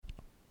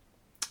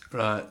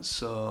Right,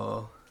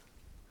 so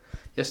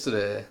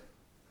yesterday,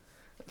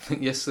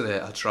 yesterday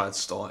I tried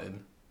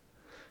starting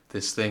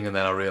this thing and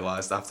then I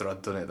realised after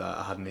I'd done it that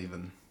I hadn't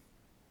even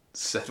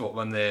said what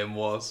my name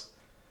was.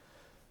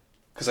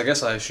 Because I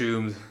guess I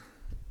assumed,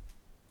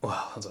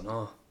 well, I don't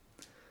know.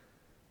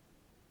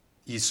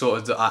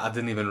 I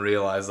didn't even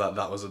realise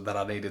that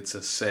I needed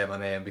to say my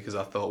name because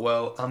I thought,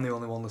 well, I'm the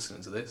only one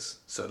listening to this,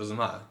 so it doesn't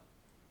matter.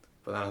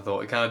 But then I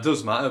thought it kind of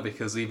does matter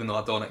because even though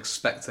I don't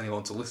expect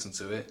anyone to listen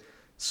to it,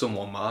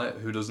 someone might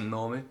who doesn't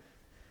know me.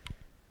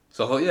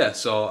 So I thought, yeah,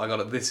 so I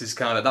got it.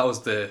 That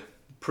was the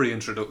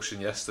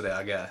pre-introduction yesterday,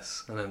 I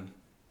guess. And then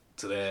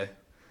today,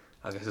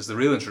 I guess it's the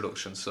real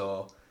introduction.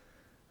 So,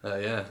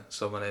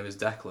 so my name is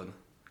Declan.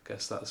 I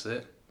guess that's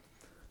it.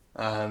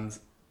 And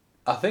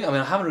I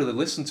haven't really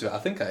listened to it. I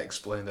think I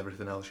explained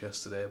everything else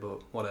yesterday,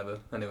 but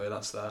whatever. Anyway,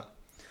 that's that.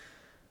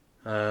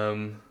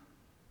 What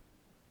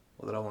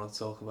did I want to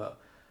talk about?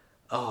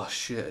 Oh,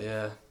 shit,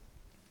 yeah.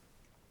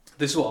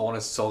 This is what I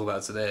wanted to talk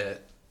about today,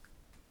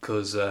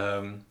 because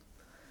I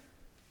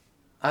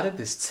did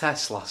this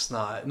test last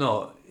night.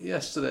 No,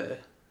 yesterday.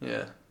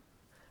 Yeah.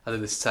 I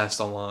did this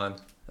test online.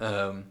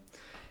 It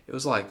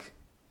was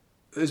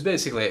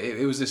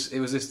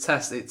this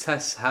test. It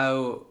tests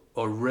how,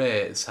 or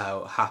rates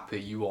how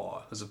happy you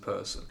are as a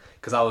person.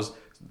 Because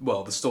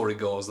the story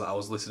goes that I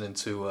was listening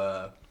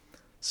to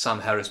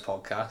Sam Harris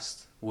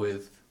podcast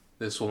with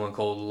this woman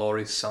called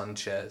Laurie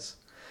Sanchez.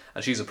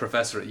 And she's a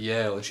professor at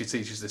Yale, and she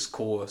teaches this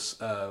course,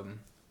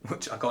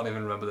 which I can't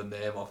even remember the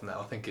name of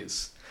now. I think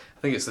it's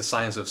the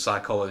science of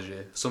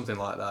psychology, something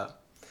like that.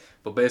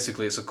 But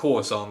basically, it's a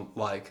course on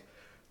like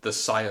the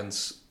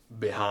science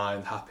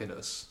behind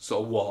happiness. So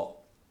what?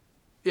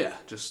 Yeah,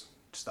 just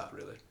that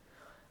really.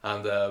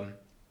 And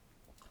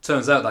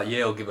turns out that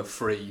Yale give a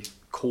free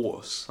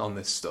course on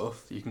this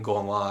stuff. You can go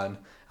online,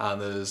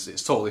 and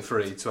it's totally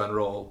free to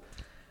enroll,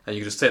 and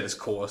you can just take this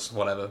course,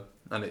 whatever,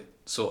 and it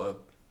sort of.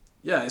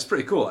 Yeah, it's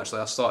pretty cool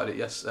actually. I started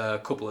it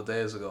a couple of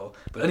days ago.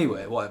 But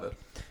anyway, whatever.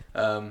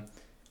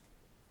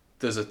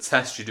 There's a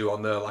test you do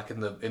on there, like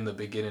in the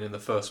beginning, in the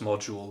first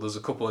module. There's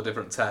a couple of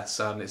different tests,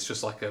 and it's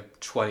just like a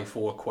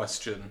 24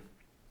 question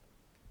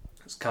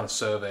kind of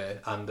survey,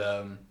 and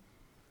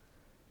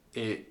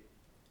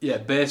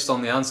based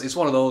on the answer, it's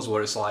one of those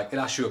where it's like it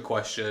asks you a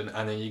question,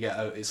 and then you get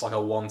it's like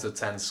a 1 to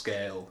 10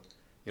 scale.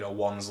 You know,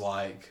 1's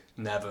like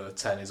never,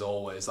 10 is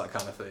always, that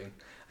kind of thing.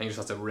 And you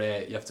just have to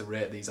rate. You have to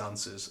rate these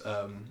answers,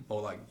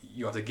 or like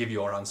you have to give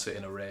your answer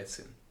in a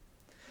rating.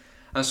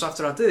 And so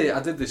after I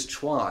did this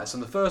twice,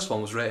 and the first one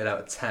was rated out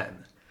of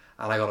 10,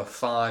 and I got a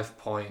 5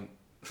 point.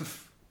 I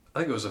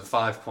think it was a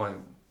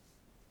 5.1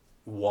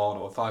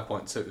 or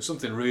 5.2,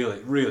 something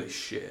really really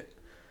shit.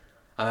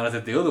 And then I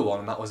did the other one,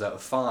 and that was out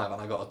of 5,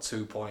 and I got a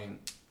 2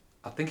 point.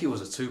 I think it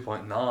was a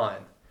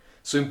 2.9.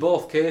 So in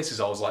both cases,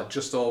 I was like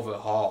just over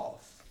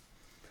half,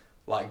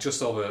 like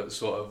just over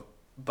sort of.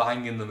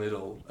 Bang in the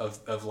middle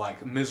of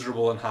like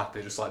miserable and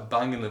happy, just like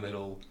bang in the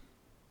middle,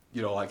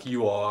 you know, like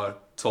you are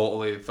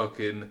totally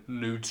fucking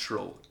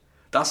neutral.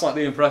 That's like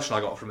the impression I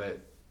got from it.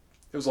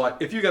 It was like,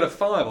 if you get a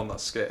 5 on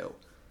that scale,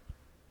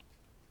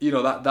 you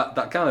know,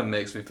 that kind of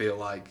makes me feel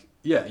like,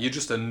 yeah, you're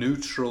just a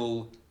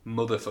neutral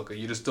motherfucker.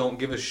 You just don't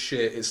give a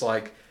shit. It's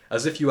like,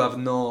 as if you have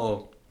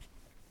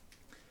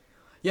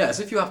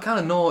kind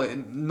of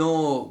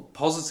no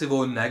positive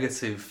or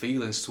negative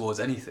feelings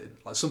towards anything.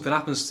 Like something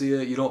happens to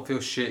you, you don't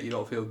feel shit, you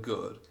don't feel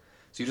good.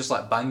 So you're just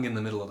like bang in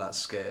the middle of that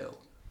scale.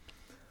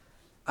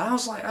 And I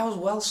was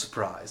well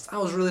surprised. I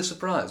was really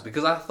surprised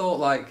because I thought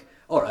like,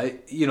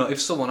 alright, you know, if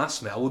someone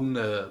asked me, I wouldn't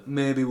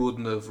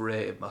have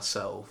rated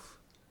myself,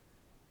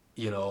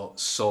 you know,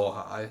 so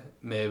high.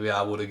 Maybe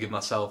I would have given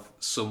myself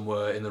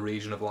somewhere in the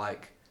region of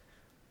like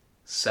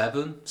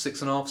 7,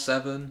 6.5,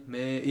 7,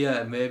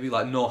 maybe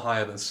like no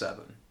higher than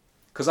 7.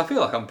 Because I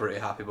feel like I'm pretty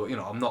happy, but you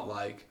know, I'm not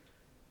like,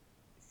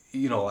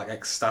 you know, like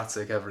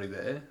ecstatic every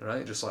day,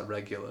 right? Just like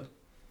regular.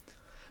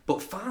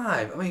 But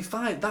 5,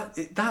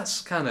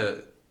 that's kind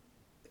of,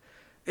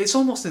 it's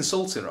almost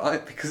insulting,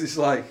 right? Because it's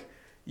like,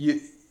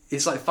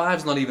 it's like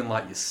 5's not even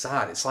like you're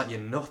sad, it's like you're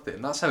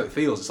nothing. That's how it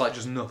feels, it's like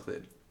just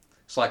nothing.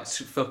 It's like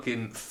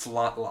fucking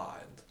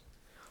flatlined.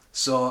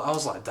 So I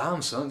was like,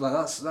 damn son, like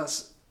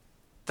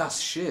that's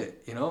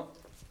shit, you know?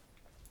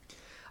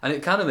 And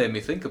it kind of made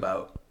me think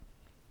about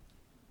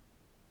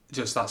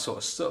just that sort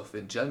of stuff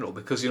in general,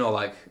 because, you know,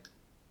 like,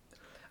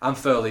 I'm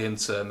fairly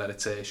into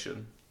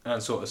meditation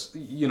and sort of,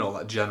 you know,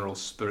 like general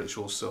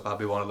spiritual stuff. I'd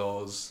be one of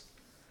those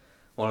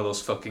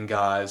fucking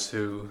guys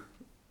who,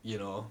 you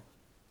know,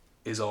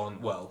 is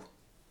on, well,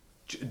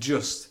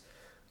 just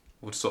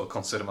would sort of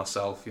consider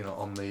myself, you know,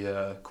 on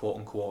the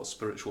quote-unquote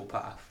spiritual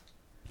path.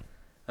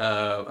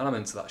 And I'm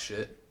into that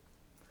shit.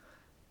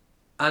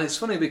 And it's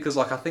funny because,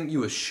 like, I think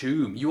you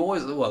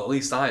always, well, at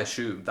least I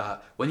assume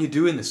that when you're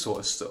doing this sort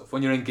of stuff,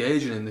 when you're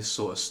engaging in this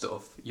sort of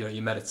stuff, you know,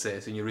 you're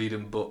meditating, you're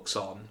reading books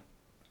on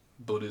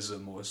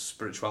Buddhism or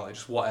spirituality,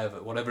 just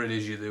whatever it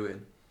is you're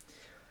doing,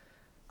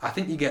 I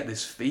think you get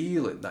this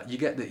feeling that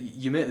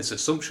you make this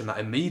assumption that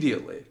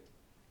immediately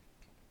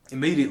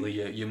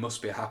you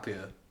must be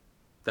happier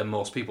than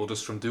most people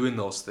just from doing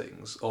those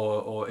things,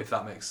 or if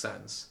that makes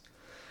sense.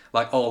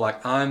 Like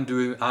I'm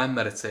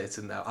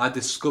meditating now. I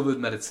discovered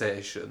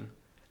meditation,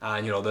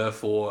 and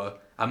therefore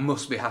I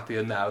must be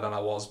happier now than I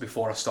was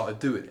before I started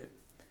doing it.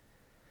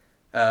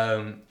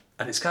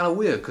 And it's kind of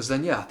weird because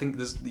then I think I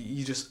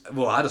just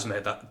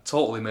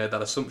totally made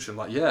that assumption.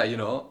 Like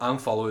I'm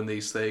following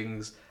these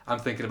things, I'm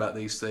thinking about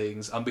these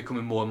things, I'm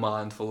becoming more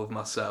mindful of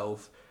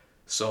myself,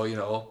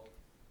 so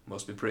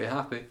must be pretty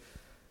happy.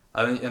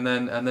 And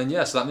then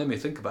so that made me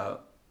think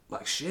about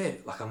like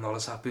shit, like I'm not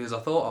as happy as I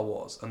thought I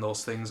was, and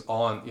those things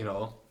aren't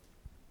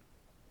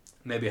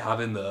maybe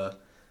having the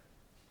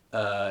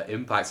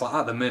impacts. Like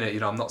at the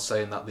minute, I'm not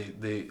saying that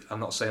I'm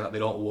not saying that they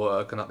don't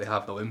work and that they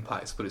have no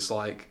impacts, but it's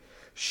like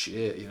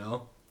shit,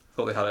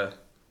 thought they had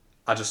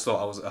I just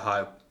thought I was at a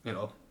higher,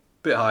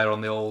 bit higher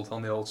on the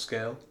old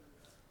scale.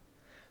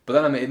 But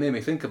then it made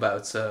me think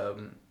about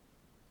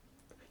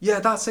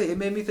that's it. It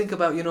made me think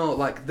about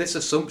like this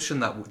assumption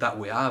that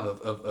we have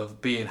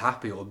of being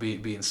happy or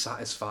being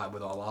satisfied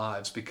with our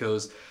lives,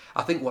 because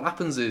I think what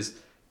happens is,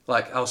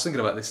 like I was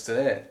thinking about this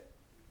today,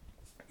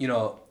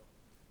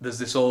 there's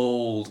this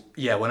old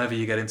whenever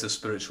you get into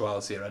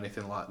spirituality or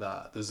anything like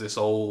that, there's this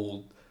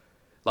old,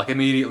 like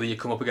immediately you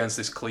come up against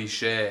this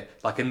cliche,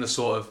 like in the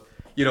sort of,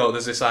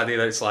 there's this idea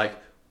that it's like,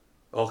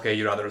 okay,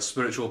 you're either a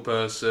spiritual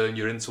person,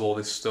 you're into all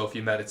this stuff,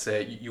 you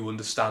meditate, you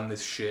understand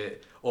this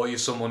shit, or you're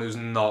someone who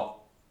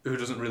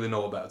doesn't really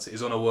know about it,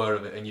 is unaware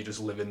of it, and you just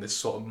live in this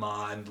sort of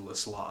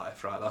mindless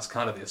life, right? That's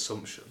kind of the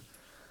assumption.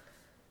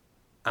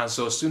 And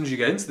so as soon as you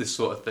get into this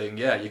sort of thing,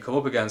 you come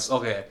up against,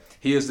 okay,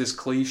 here's this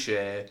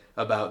cliche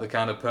about the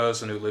kind of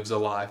person who lives a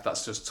life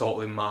that's just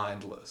totally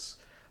mindless.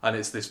 And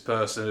it's this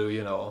person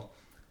who,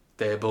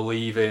 they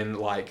believe in,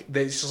 like,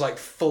 they're just like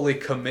fully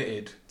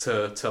committed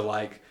to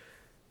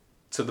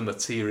the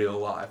material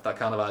life. That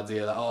kind of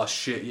idea that, oh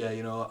shit,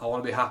 I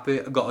want to be happy,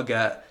 I've got to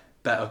get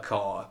better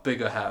car,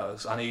 bigger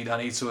house, I need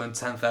to earn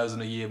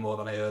 10,000 a year more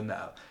than I earn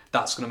now.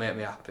 That's going to make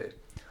me happy.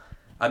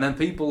 And then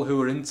people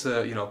who are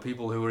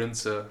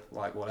into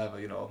like whatever,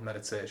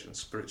 meditation,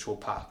 spiritual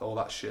path, all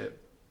that shit.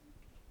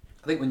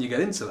 I think when you get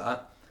into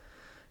that,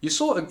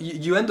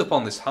 you end up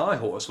on this high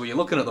horse where you're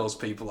looking at those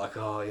people like,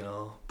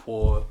 oh,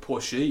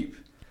 poor sheep,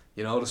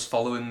 just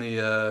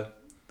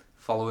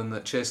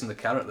chasing the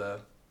carrot there.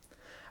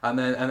 And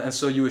then and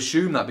so you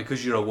assume that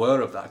because you're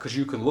aware of that, because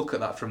you can look at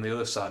that from the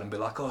other side and be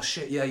like, oh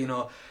shit,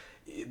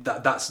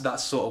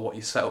 that's sort of what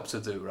you set up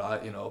to do,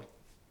 right?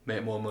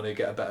 Make more money,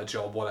 get a better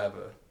job,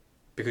 whatever.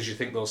 Because you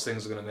think those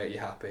things are going to make you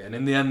happy. And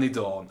in the end they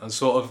don't. And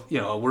sort of,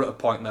 we're at a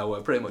point now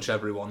where pretty much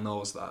everyone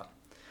knows that.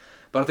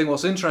 But I think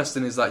what's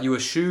interesting is that you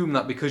assume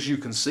that because you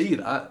can see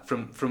that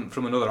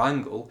from another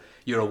angle,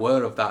 you're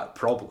aware of that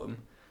problem,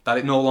 that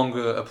it no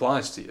longer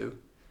applies to you.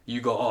 You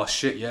go, oh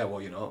shit, I'm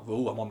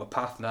on the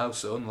path now,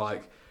 son,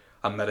 like,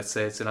 I'm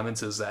meditating, I'm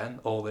into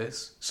Zen, all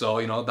this. So,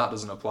 that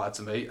doesn't apply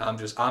to me. I'm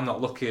not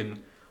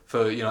looking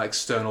for,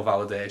 external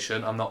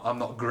validation. I'm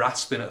not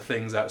grasping at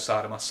things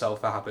outside of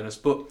myself for happiness.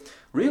 But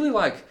really,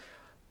 like,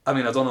 I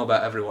mean, I don't know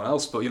about everyone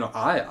else, but,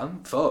 I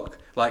am, fuck.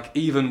 Like,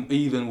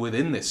 even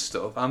within this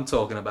stuff, I'm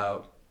talking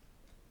about,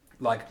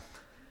 like,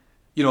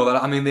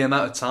 the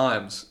amount of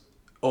times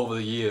over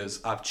the years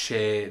I've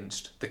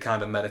changed the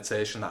kind of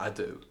meditation that I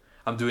do.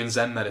 I'm doing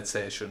Zen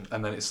meditation,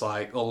 and then it's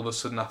like, all of a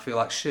sudden I feel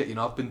like shit,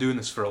 I've been doing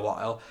this for a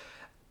while.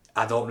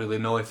 I don't really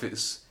know if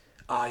it's,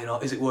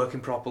 is it working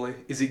properly?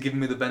 Is it giving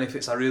me the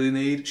benefits I really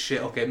need?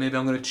 Shit, okay, maybe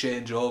I'm going to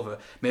change over.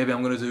 Maybe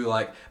I'm going to do,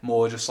 like,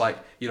 more just, like,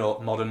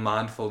 modern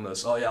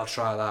mindfulness. Oh, yeah, I'll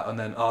try that. And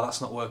then, oh, that's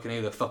not working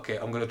either. Fuck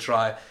it. I'm going to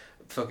try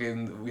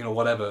fucking,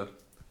 whatever,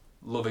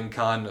 loving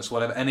kindness,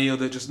 whatever, any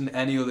other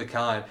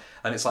kind.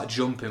 And it's like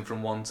jumping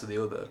from one to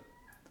the other.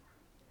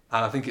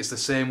 And I think it's the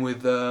same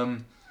with,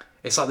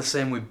 it's like the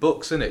same with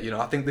books, isn't it?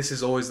 I think this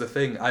is always the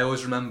thing. I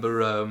always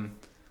remember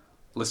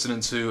listening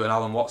to an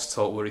Alan Watts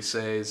talk where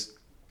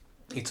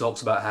he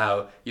talks about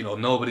how,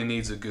 nobody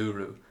needs a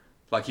guru.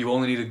 Like, you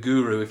only need a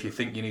guru if you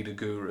think you need a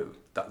guru.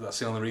 That's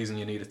the only reason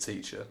you need a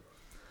teacher.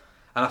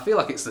 And I feel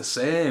like it's the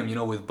same,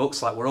 with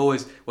books. Like, we're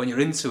always, when you're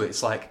into it,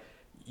 it's like,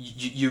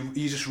 you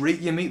just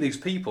you meet these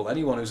people,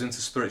 anyone who's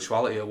into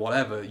spirituality or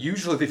whatever,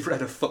 usually they've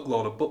read a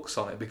fuckload of books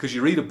on it, because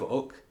you read a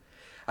book,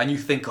 and you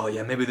think, oh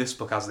yeah, maybe this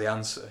book has the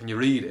answer. And you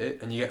read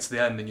it, and you get to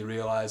the end, and you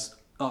realise,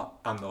 oh,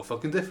 I'm no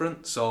fucking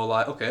different. So,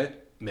 like, okay,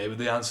 maybe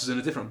the answer's in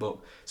a different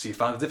book. So you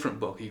find a different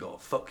book, you go,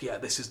 fuck yeah,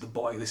 this is the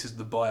boy,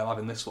 I'm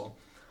having this one.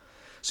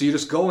 So you're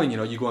just going,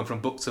 you're going from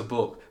book to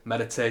book,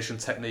 meditation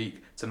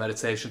technique to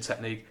meditation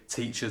technique,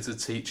 teacher to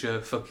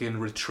teacher, fucking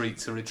retreat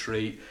to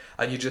retreat.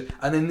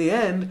 And in the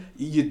end,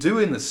 you're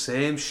doing the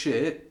same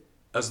shit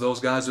as those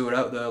guys who are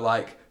out there,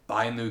 like,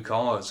 buying new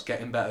cars,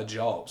 getting better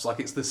jobs. Like,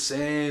 it's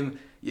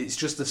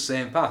just the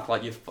same path.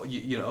 Like,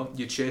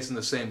 you're chasing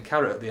the same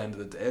carrot at the end of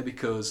the day,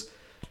 because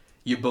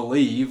you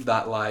believe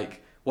that,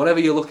 like, whatever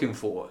you're looking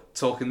for,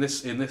 in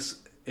this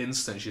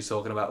instance, you're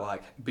talking about,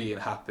 like, being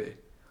happy.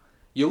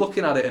 You're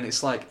looking at it and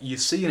it's like, you're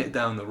seeing it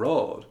down the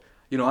road.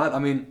 I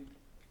mean,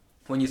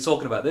 when you're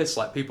talking about this,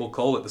 like people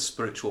call it the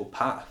spiritual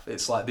path.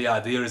 It's like the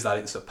idea is that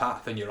it's a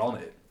path and you're on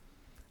it.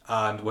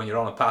 And when you're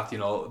on a path, you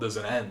know, there's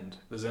an end.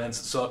 There's an end.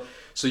 So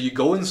you're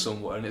going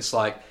somewhere, and it's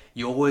like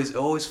you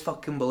always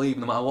fucking believe,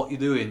 no matter what you're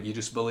doing, you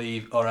just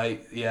believe, all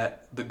right, yeah,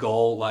 the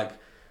goal, like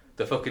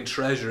the fucking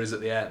treasure is at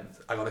the end.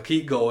 I got to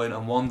keep going,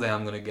 and one day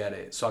I'm gonna get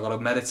it. So I got to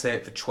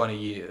meditate for 20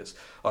 years,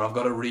 or I've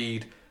got to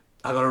read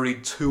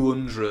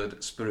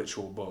 200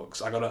 spiritual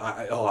books. I've got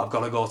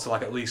to go to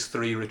like at least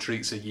 3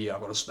 retreats a year.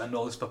 I've got to spend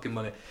all this fucking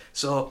money.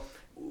 So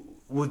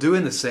we're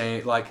doing the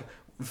same, like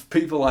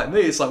people like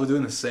me, it's like we're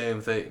doing the same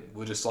thing.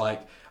 We're just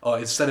like, oh,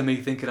 instead of me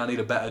thinking I need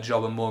a better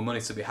job and more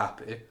money to be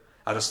happy,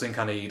 I just think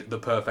I need the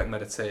perfect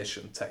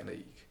meditation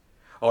technique.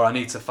 Or I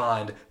need to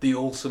find the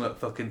ultimate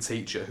fucking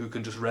teacher who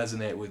can just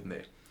resonate with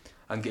me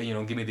and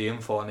give me the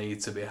info I need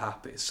to be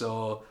happy.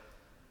 So,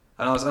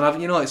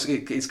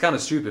 it's kind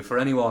of stupid for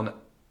anyone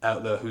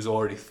out there who's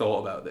already thought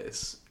about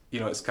this. You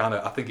know, it's kind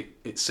of, I think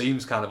it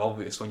seems kind of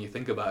obvious when you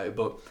think about it,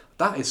 but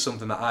that is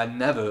something that I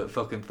never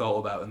fucking thought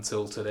about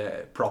until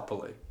today,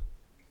 properly.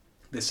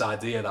 This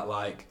idea that,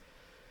 like,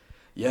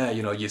 yeah,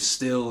 you know, you're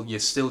still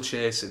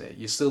chasing it.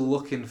 You're still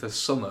looking for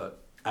something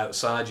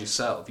outside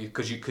yourself,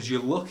 because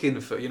you're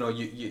looking for, you know,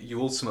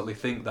 you ultimately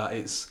think that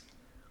it's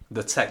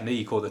the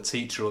technique or the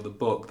teacher or the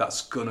book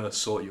that's gonna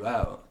sort you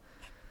out.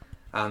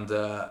 And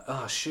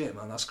oh shit,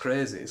 man, that's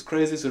crazy. It's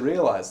crazy to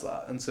realise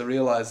that, and to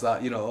realise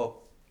that, you know,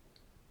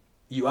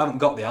 you haven't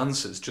got the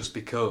answers just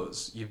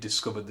because you've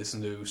discovered this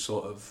new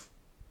sort of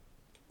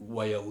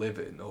way of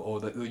living, or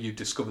that you've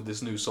discovered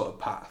this new sort of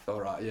path.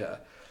 All right, yeah,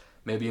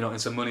 maybe you're not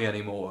into money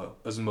anymore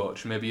as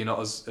much, maybe you're not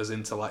as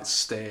into like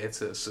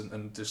status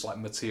and just like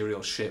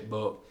material shit,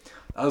 but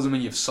that doesn't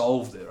mean you've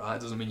solved it, right?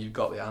 It doesn't mean you've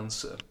got the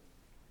answer.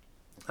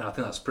 And I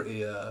think that's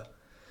pretty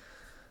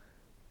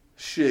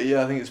shit.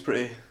 Yeah, I think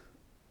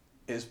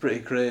it's pretty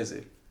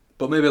crazy,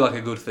 but maybe like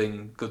a good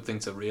thing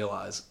to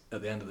realise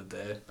at the end of the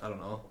day. I don't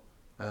know,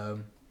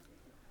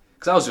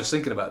 because I was just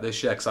thinking about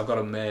this, yeah, because I've got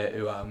a mate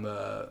who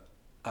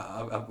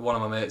one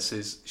of my mates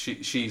is,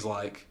 she's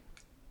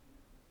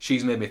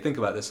made me think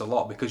about this a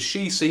lot, because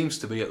she seems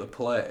to be at the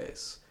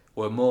place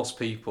where most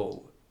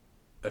people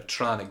are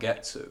trying to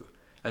get to,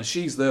 and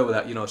she's there with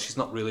that, you know, she's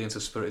not really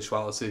into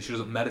spirituality, she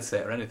doesn't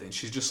meditate or anything,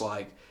 she's just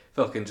like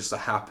fucking just a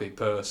happy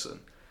person.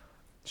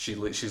 She's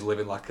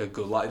living like a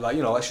good life, like,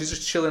 you know, like she's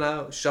just chilling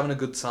out, she's having a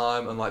good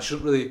time, and like she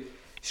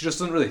just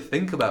doesn't really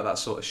think about that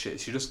sort of shit.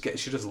 She's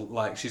just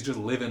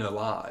living her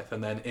life,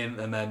 and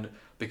then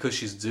because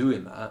she's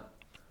doing that,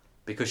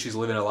 because she's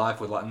living her life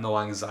with like no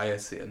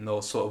anxiety and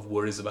no sort of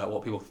worries about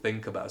what people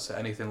think about her,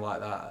 anything like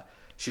that,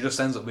 she just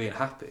ends up being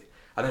happy.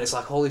 And then it's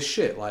like, holy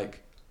shit,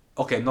 like,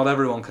 okay, not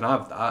everyone can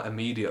have that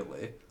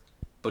immediately,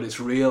 but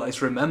it's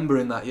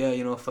remembering that, yeah,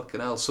 you know,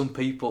 fucking hell, some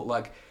people,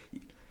 like,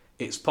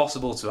 it's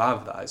possible to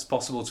have that, it's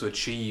possible to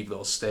achieve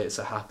those states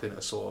of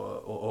happiness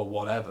or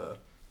whatever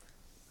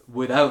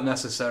without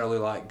necessarily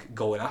like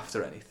going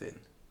after anything.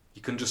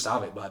 You can just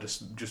have it by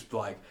just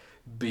like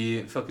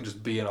being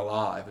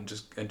alive and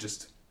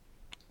just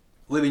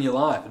living your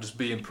life and just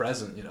being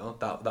present, you know,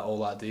 that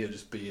whole idea of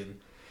just being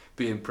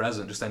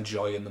present, just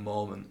enjoying the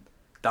moment.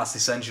 That's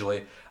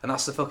essentially, and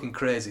that's the fucking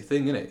crazy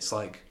thing, isn't it? It's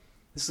like,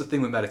 this is the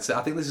thing with meditation.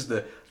 I think this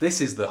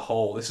is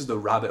the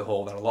rabbit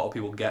hole that a lot of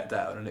people get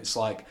down, and it's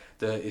like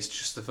it's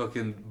just the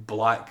fucking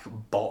black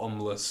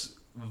bottomless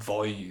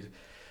void.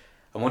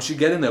 And once you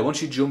get in there,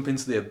 once you jump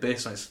into the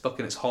abyss, and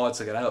it's hard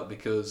to get out,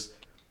 because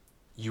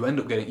you end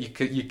up getting, you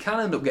can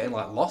end up getting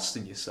like lost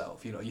in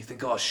yourself. You know, you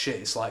think, oh shit,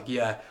 it's like,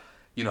 yeah,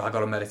 you know, I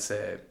gotta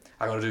meditate,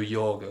 I gotta do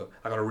yoga,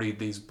 I gotta read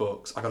these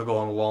books, I gotta go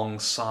on long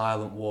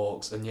silent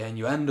walks, and yeah, and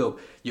you end up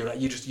you're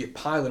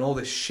piling all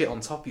this shit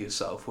on top of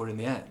yourself, where in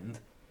the end,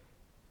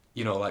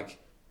 you know, like,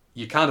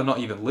 you're kind of not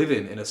even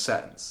living in a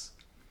sense.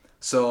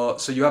 So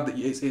you have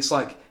it's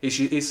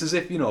as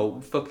if, you know,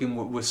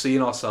 fucking we're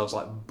seeing ourselves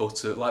like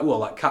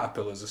like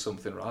caterpillars or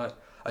something, right?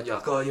 And you're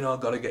like, oh, you know, I've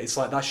got to get, it's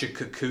like that's your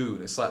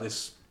cocoon. It's like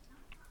this,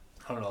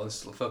 I don't know,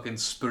 this fucking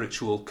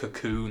spiritual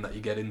cocoon that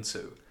you get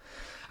into.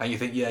 And you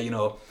think, yeah, you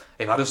know,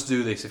 if I just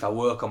do this, if I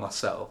work on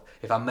myself,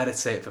 if I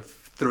meditate for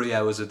 3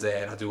 hours a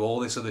day and I do all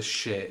this other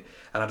shit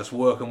and I just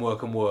work and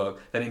work and work,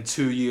 then in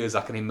 2 years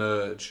I can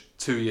emerge,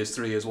 2 years,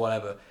 3 years,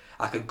 whatever.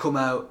 I can come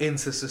out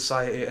into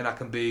society and I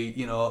can be,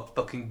 you know, a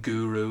fucking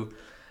guru.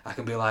 I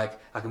can be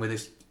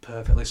this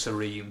perfectly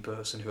serene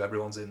person who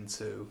everyone's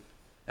into.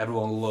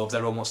 Everyone loves,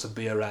 everyone wants to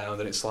be around,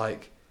 and it's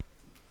like,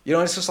 you know,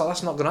 it's just like,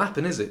 that's not going to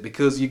happen, is it?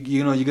 Because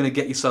you know, you're going to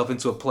get yourself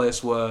into a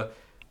place where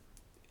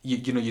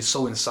you know, you're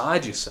so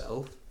inside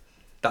yourself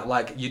that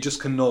like you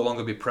just can no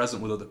longer be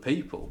present with other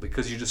people,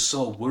 because you're just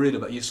so worried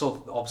about, you're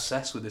so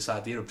obsessed with this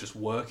idea of just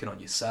working on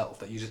yourself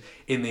that you just,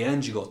 in the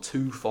end, you go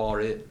too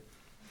far in.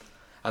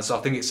 And so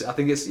I think it's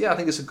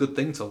a good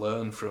thing to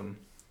learn from,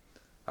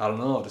 I don't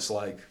know, just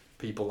like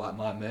people like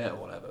my mate or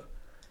whatever.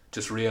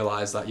 Just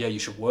realise that, yeah, you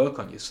should work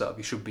on yourself,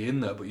 you should be in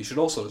there, but you should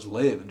also just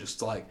live and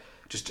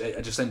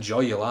just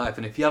enjoy your life.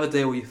 And if you have a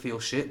day where you feel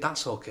shit,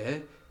 that's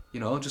okay. You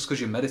know, just because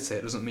you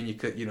meditate doesn't mean you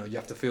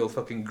have to feel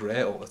fucking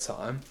great all the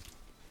time.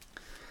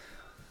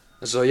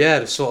 So yeah,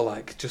 just sort of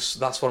like just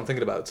that's what I'm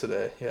thinking about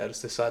today. Yeah,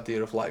 just this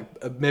idea of like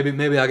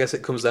maybe I guess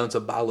it comes down to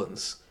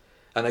balance.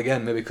 And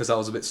again, maybe because I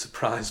was a bit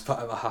surprised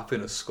by my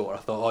happiness score, I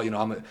thought,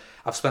 oh,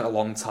 I've spent a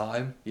long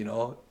time,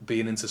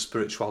 being into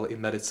spirituality,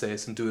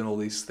 meditating, doing all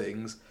these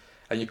things,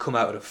 and you come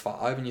out at a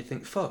 5 and you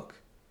think, fuck.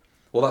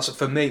 Well, that's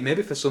for me.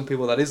 Maybe for some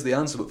people that is the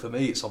answer, but for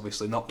me, it's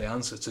obviously not the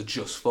answer to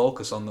just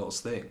focus on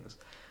those things.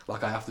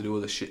 Like I have to do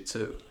other shit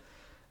too.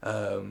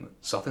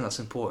 So I think that's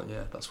important.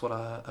 Yeah, that's what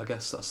I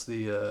guess that's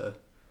the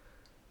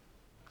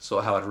sort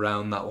of how I'd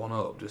round that one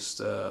up.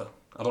 Just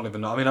I don't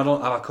even know. I mean, I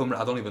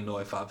don't even know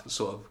if I've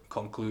sort of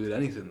concluded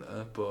anything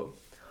there, but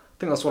I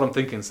think that's what I'm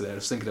thinking today.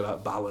 Just thinking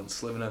about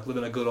balance, living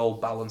a good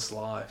old balanced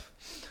life.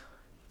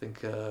 I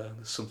think there's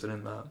something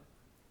in that.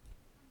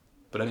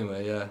 But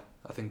anyway, yeah,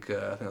 I think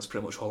that's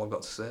pretty much all I've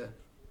got to say.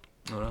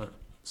 All right,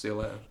 see you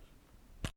later.